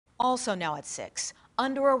Also now at 6,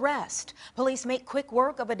 under arrest. Police make quick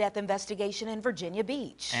work of a death investigation in Virginia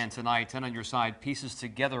Beach. And tonight, 10 on your side pieces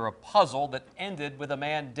together a puzzle that ended with a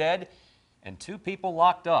man dead and 2 people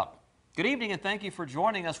locked up. Good evening and thank you for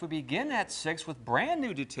joining us. We begin at 6 with brand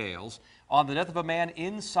new details on the death of a man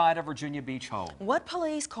inside a Virginia Beach home. What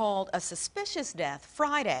police called a suspicious death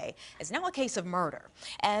Friday is now a case of murder,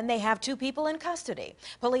 and they have 2 people in custody.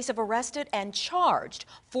 Police have arrested and charged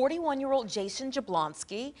 41-year-old Jason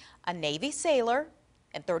Jablonski, a Navy sailor,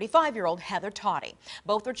 and 35-year-old Heather Toddy.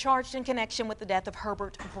 Both are charged in connection with the death of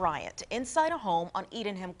Herbert Bryant inside a home on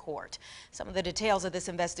Edenham Court. Some of the details of this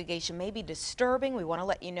investigation may be disturbing. We want to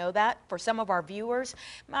let you know that. For some of our viewers,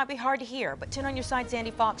 it might be hard to hear. But 10 on your side,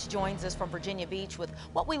 Andy Fox joins us from Virginia Beach with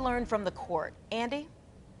what we learned from the court. Andy?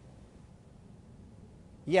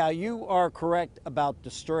 Yeah, you are correct about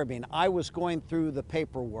disturbing. I was going through the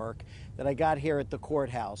paperwork that I got here at the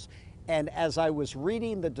courthouse, and as I was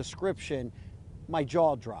reading the description, my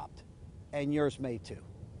jaw dropped, and yours may too.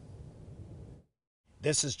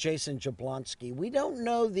 This is Jason Jablonski. We don't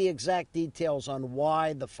know the exact details on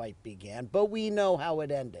why the fight began, but we know how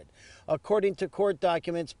it ended. According to court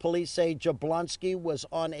documents, police say Jablonski was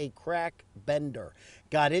on a crack bender,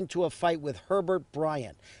 got into a fight with Herbert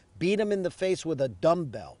Bryant, beat him in the face with a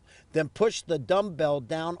dumbbell, then pushed the dumbbell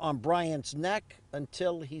down on Bryant's neck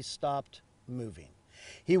until he stopped moving.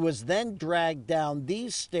 He was then dragged down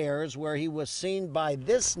these stairs where he was seen by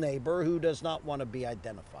this neighbor who does not want to be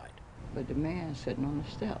identified. But the man sitting on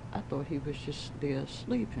the step, I thought he was just there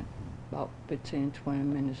sleeping. About 15, 20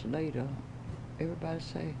 minutes later, everybody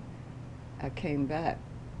say, I came back.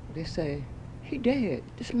 They say, he dead.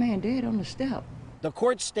 This man dead on the step. The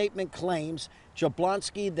court statement claims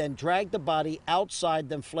Jablonski then dragged the body outside,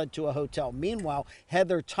 then fled to a hotel. Meanwhile,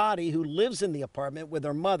 Heather Toddy, who lives in the apartment with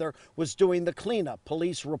her mother, was doing the cleanup.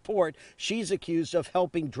 Police report she's accused of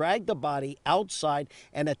helping drag the body outside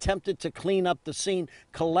and attempted to clean up the scene,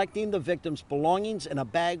 collecting the victim's belongings in a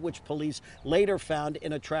bag which police later found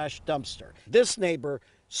in a trash dumpster. This neighbor,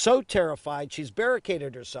 so terrified, she's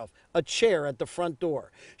barricaded herself a chair at the front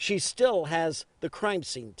door. She still has the crime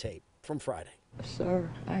scene tape from Friday. Sir,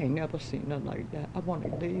 I ain't never seen nothing like that. I want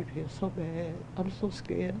to leave here so bad. I'm so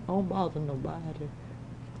scared. I don't bother nobody.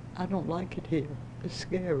 I don't like it here. It's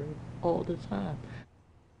scary all the time.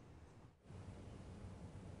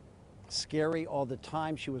 Scary all the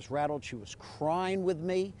time. She was rattled. She was crying with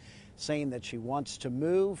me, saying that she wants to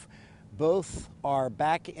move. Both are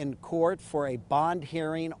back in court for a bond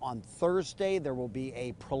hearing on Thursday. There will be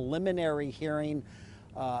a preliminary hearing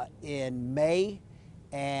in May,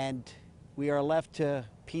 and we are left to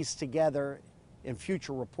piece together in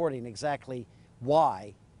future reporting exactly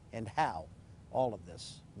why and how all of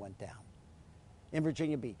this went down. In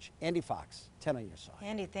Virginia Beach, Andy Fox, 10 on your side.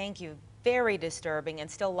 Andy, thank you. Very disturbing and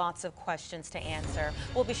still lots of questions to answer.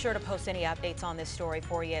 We'll be sure to post any updates on this story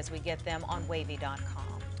for you as we get them on WAVY.com.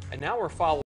 And now we're following